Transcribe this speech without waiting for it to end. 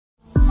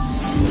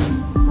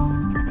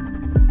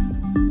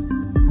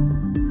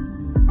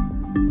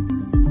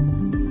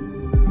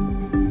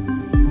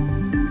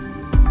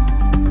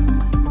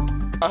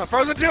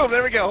Frozen Tomb,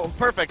 there we go,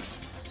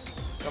 perfect.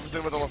 Comes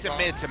in with a little to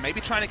mid, so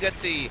maybe trying to get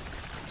the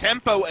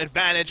tempo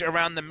advantage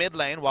around the mid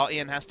lane while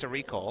Ian has to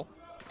recall.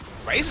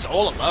 Raze is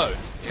all alone.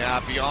 Yeah,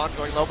 Beyond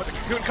going low, but the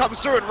Cocoon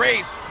comes through and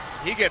Raze,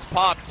 he gets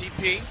popped.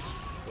 TP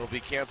will be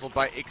canceled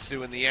by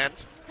Ixu in the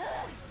end.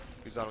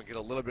 Kuzan will get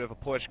a little bit of a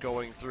push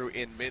going through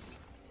in mid.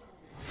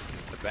 This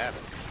is the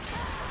best.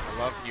 I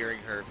love hearing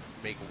her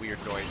make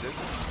weird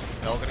noises.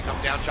 Bell gonna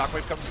come down,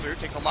 Shockwave comes through,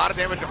 takes a lot of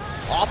damage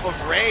off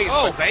of Raze.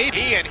 Oh, baby!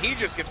 Ian, he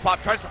just gets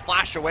popped, tries to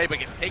flash away, but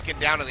gets taken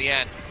down in the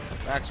end.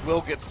 Max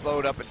will get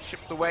slowed up and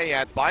chipped away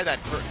at by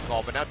that curtain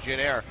call, but now Jin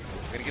Air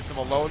gonna get some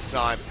alone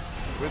time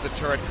with the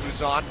turret.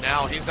 Kuzan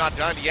now, he's not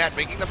done yet,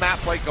 making the map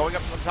play, going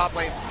up to the top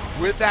lane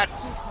with that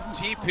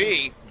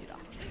TP.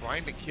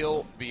 Trying to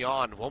kill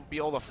Beyond, won't be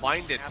able to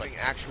find it, having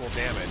actual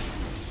damage.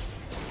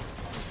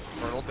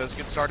 Infernal does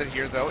get started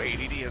here though.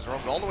 ADD has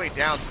roamed all the way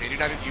down. Sadie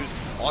United used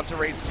onto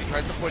Raze as he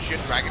tries to push in.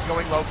 Dragon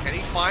going low. Can he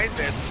find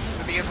this?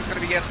 So the answer is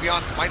going to be yes.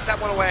 Beyond smites that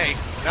one away.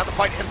 Now the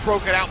fight has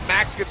broken out.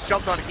 Max gets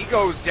jumped on. He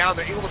goes down.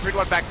 They're able to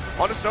 3-1 back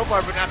onto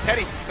Snowflower, but now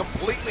Teddy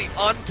completely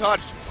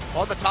untouched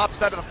on the top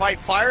side of the fight,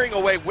 firing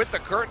away with the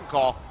curtain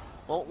call.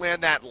 Won't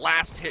land that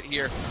last hit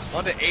here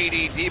onto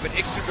ADD, but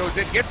Ixu goes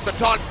in, gets the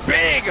taunt.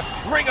 Big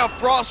Ring of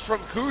Frost from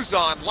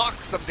Kuzan.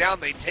 Locks him down.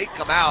 They take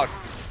him out.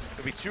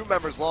 There'll be 2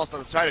 members lost on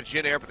the side of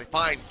Jin Air, but they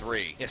find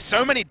 3. Yeah,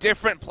 so many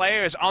different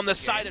players on the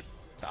side of...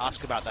 To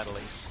ask about that,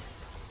 Elise.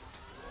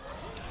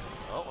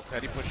 Oh, well,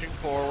 Teddy pushing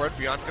forward.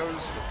 Beyond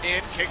goes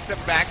in, kicks him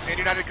back. Stand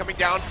United coming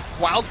down.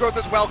 Wild Growth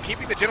as well,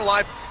 keeping the Jin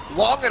alive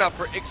long enough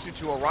for Ixu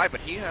to arrive,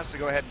 but he has to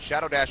go ahead and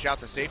Shadow Dash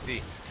out to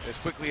safety as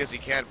quickly as he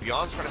can.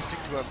 Beyond's trying to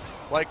stick to him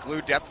like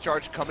glue. Depth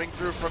charge coming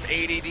through from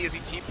ADD as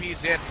he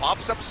TPs in.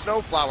 Pops up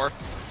Snowflower.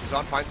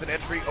 Kuzan finds an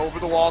entry over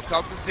the wall,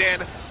 comes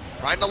in.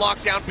 Trying to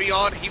lock down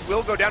Beyond. He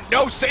will go down.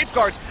 No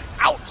safeguards.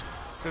 Out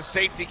to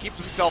safety. Keeps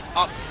himself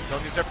up.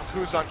 Tony's there for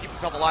Kuzan. Keep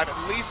himself alive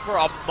at least for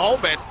a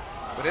moment.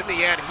 But in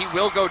the end, he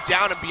will go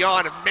down and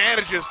Beyond and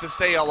manages to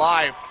stay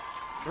alive.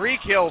 3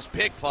 kills.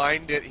 Pig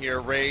find it here.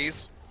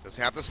 Raze does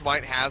have the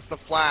smite. Has the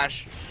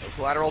flash. No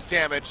collateral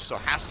damage. So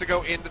has to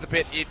go into the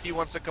pit if he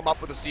wants to come up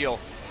with a steal.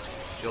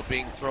 Shield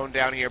being thrown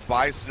down here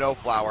by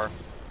Snowflower.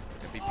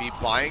 MVP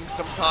buying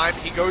some time.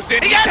 He goes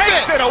in. He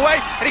takes it away.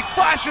 And he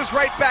flashes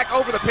right back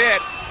over the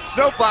pit.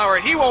 Snowflower,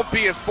 he won't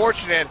be as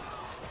fortunate,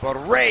 but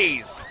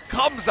Raze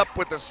comes up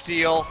with the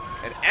steal,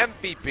 and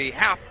MVP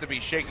have to be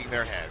shaking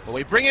their heads. Well,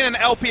 we bring in an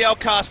LPL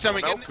custom.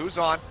 No,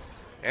 Kuzan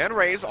and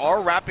Raze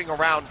are wrapping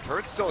around.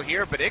 Turret's still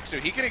here, but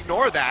Ixu, he can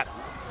ignore that.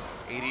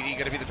 ADD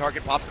going to be the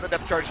target, pops in the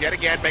depth charge yet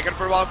again, making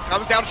for a while,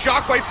 comes down,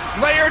 Shockwave,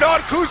 layered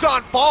on,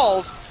 Kuzan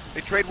falls.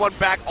 They trade one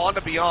back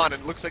onto Beyond,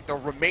 and it looks like the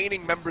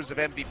remaining members of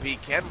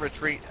MVP can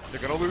retreat.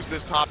 They're going to lose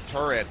this top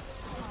turret.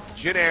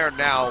 Jin Air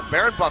now.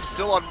 Baron buff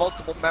still on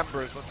multiple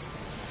members.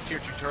 Tier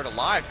 2 turret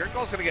alive. Curtain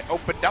call's going to get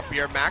opened up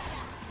here,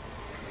 Max.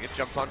 He gets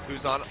jumped on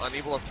Kuzan,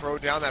 unable to throw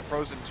down that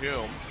Frozen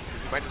Tomb.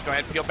 He might just go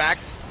ahead and peel back.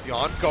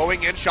 Beyond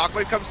going in.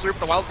 Shockwave comes through,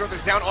 but the Wild Growth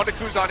is down onto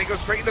Kuzan. He goes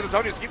straight into the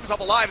zone. He has to keep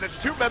himself alive. And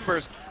that's 2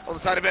 members on the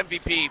side of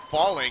MVP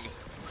falling.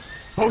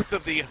 Both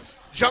of the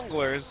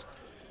junglers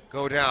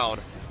go down.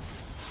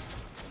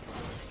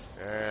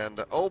 And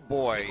oh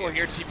boy. We'll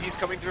hear TP's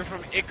coming through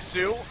from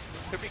Ixu.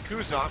 Could be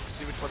Kuzan.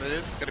 See which one it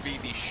is. It's going to be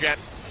the Shen.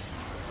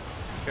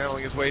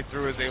 Channeling his way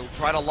through as they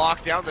try to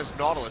lock down this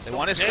Nautilus. They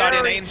want his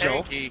Guardian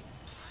Angel. Tanky.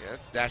 Yeah,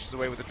 dashes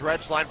away with the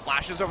dredge line,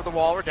 flashes over the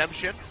wall.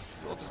 Redemption.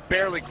 We'll just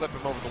barely clip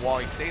him over the wall.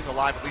 He stays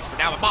alive at least for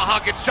now. But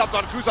Maha gets jumped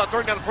on Kuzan,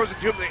 throwing down the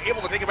Frozen Tomb. They're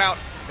able to take him out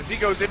as he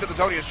goes into the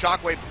zone. As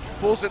Shockwave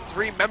pulls in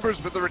 3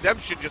 members, but the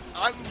Redemption just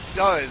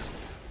undoes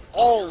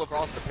all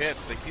across the pit.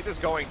 So they see this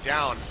going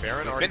down.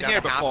 Baron already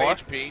down to half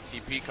HP.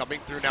 TP coming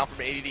through now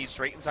from ADD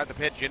straight inside the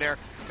pit. Jin Air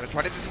gonna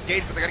try to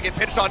disengage, but they're gonna get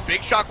pinched on.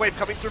 Big Shockwave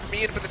coming through from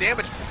Ian, but the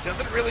damage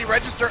doesn't really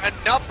register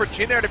enough for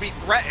Jin Air to be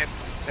threatened.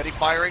 Then he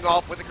firing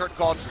off with the curtain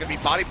call. Just gonna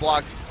be body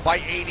blocked by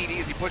ADD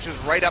as he pushes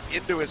right up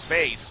into his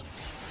face.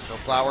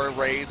 Snowflower and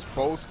Raze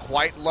both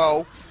quite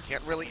low.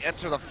 Can't really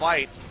enter the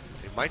fight.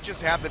 They might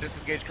just have the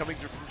disengage coming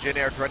through from Jin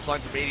Air. Dredge line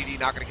from ADD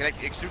not going to connect.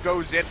 Ixu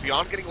goes in.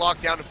 Beyond getting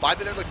locked down by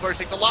the Deadly Flourish.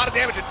 Takes a lot of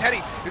damage, and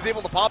Teddy is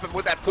able to pop him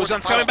with that.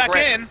 Kuzan's coming back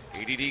in.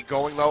 ADD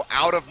going low,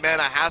 out of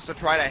mana. Has to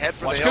try to head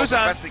for the hill as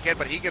best he can,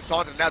 but he gets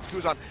taunted. Now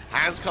Kuzan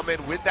has come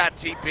in with that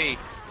TP.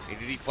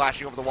 ADD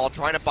flashing over the wall,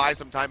 trying to buy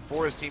some time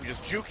for his team.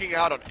 Just juking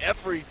out on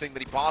everything that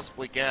he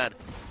possibly can.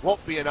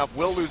 Won't be enough.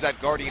 Will lose that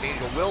Guardian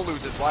Angel. Will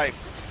lose his life.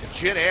 And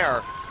Jin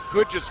Air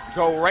could just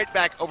go right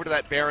back over to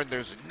that Baron.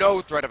 There's no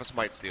threat of a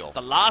smite steal.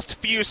 The last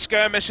few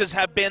skirmishes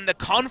have been the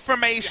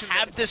confirmation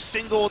have this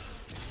single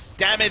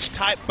damage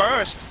type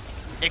burst.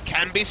 It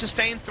can be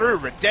sustained through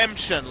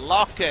Redemption,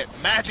 Locket,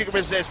 Magic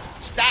Resist,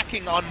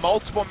 stacking on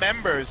multiple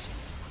members.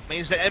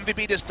 Means that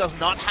MVP just does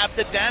not have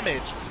the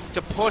damage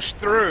to push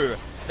through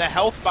the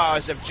health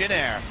bars of Jin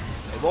Air.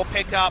 They will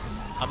pick up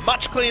a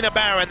much cleaner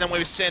Baron than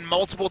we've seen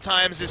multiple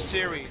times this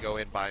series. Go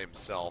in by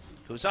himself.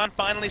 Kuzan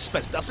finally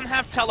splits. Doesn't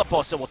have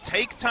teleport, so will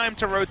take time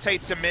to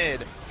rotate to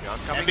mid.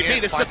 MVP,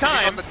 in, this is the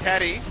time. On the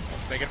Teddy.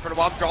 Taking for the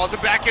bomb, draws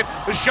it back in.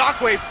 The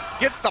Shockwave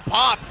gets the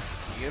pop.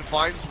 Ian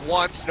finds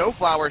one.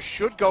 Snowflower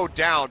should go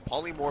down.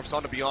 Polymorphs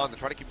onto Beyond to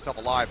try to keep himself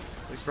alive,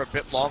 at least for a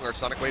bit longer.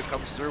 Sonic Wave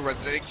comes through.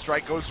 Resonating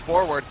Strike goes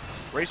forward.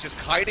 Ray's just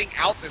kiting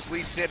out this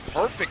Lee Sin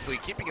perfectly,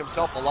 keeping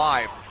himself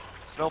alive.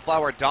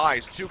 Snowflower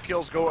dies. 2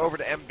 kills go over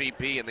to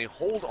MVP, and they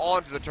hold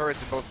on to the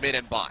turrets in both mid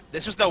and bot.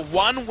 This was the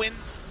one win.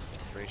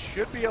 They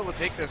should be able to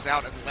take this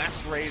out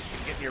unless Rays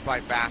can get nearby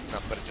fast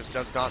enough, but it just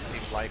does not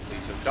seem likely.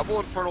 So double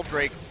Infernal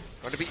Drake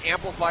going to be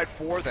amplified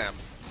for them.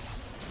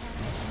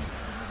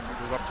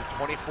 Move up to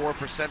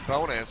 24%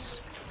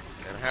 bonus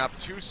and have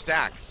 2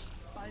 stacks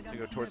to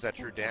go towards that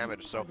true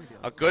damage. So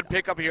a good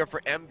pickup here for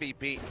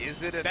MVP.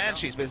 Is it enough?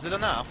 Banshees, but is it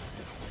enough?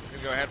 He's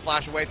going to go ahead,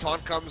 flash away.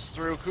 Taunt comes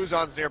through.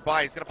 Kuzan's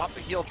nearby. He's going to pop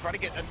the heal, try to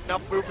get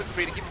enough movement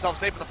speed to keep himself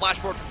safe, but the flash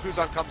forward from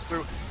Kuzan comes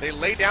through. They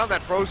lay down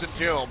that Frozen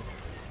Tomb.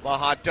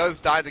 Baha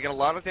does die. They get a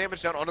lot of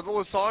damage down onto the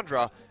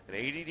Lissandra. And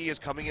ADD is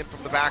coming in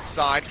from the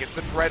backside, gets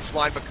the dredge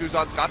line, but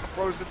Kuzan's got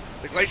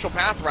the glacial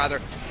path rather,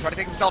 try to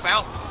take himself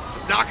out.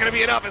 It's not going to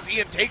be enough as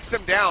Ian takes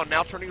him down.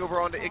 Now turning over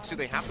onto Ixu.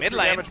 They have the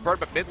damage burn,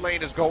 but mid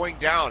lane is going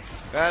down.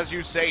 As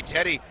you say,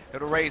 Teddy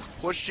and Rays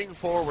pushing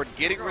forward,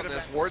 getting rid of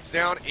this. Wards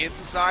down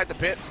inside the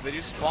pit, so they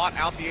do spot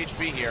out the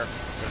HP here.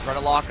 They're trying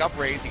to lock up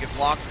Rays. He gets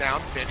locked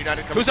down. Stand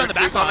United comes Kuzan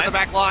on the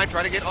back line,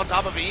 trying to get on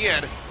top of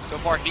Ian. So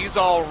far, he's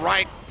all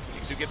right.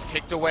 Ixu gets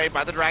kicked away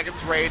by the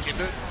Dragon's Rage.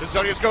 Into the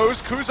Zonius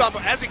goes. Kuzan,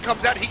 but as he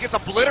comes out, he gets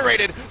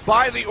obliterated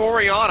by the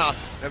Orianna.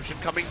 Redemption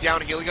coming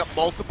down, healing up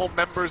multiple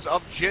members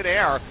of Jin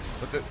Air.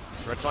 But the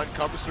Dredge line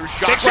comes through.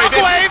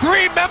 Shockwave.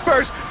 3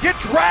 members get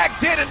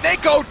dragged in, and they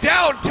go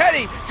down.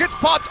 Teddy gets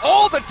popped.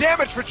 All the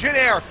damage for Jin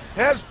Air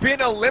has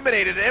been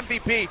eliminated.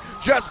 MVP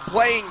just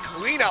playing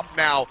cleanup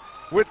now.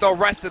 With the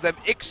rest of them,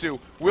 Ixu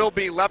will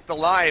be left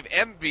alive.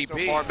 MVP. So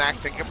far,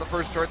 Max taking up the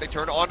first turret. They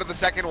turn onto the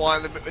second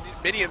one. The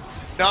minions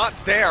not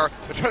there.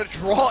 They're trying to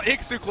draw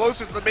Ixu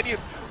closer so the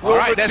minions will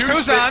reduce there's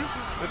Kuzan.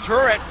 The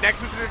turret,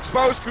 Nexus is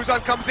exposed.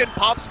 Kuzan comes in,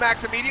 pops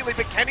Max immediately,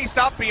 but can he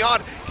stop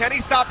Beyond? Can he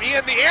stop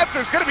Ian? The answer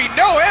is going to be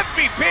no.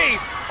 MVP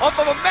off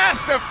of a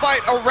massive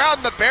fight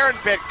around the Baron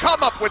pit.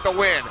 Come up with the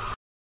win.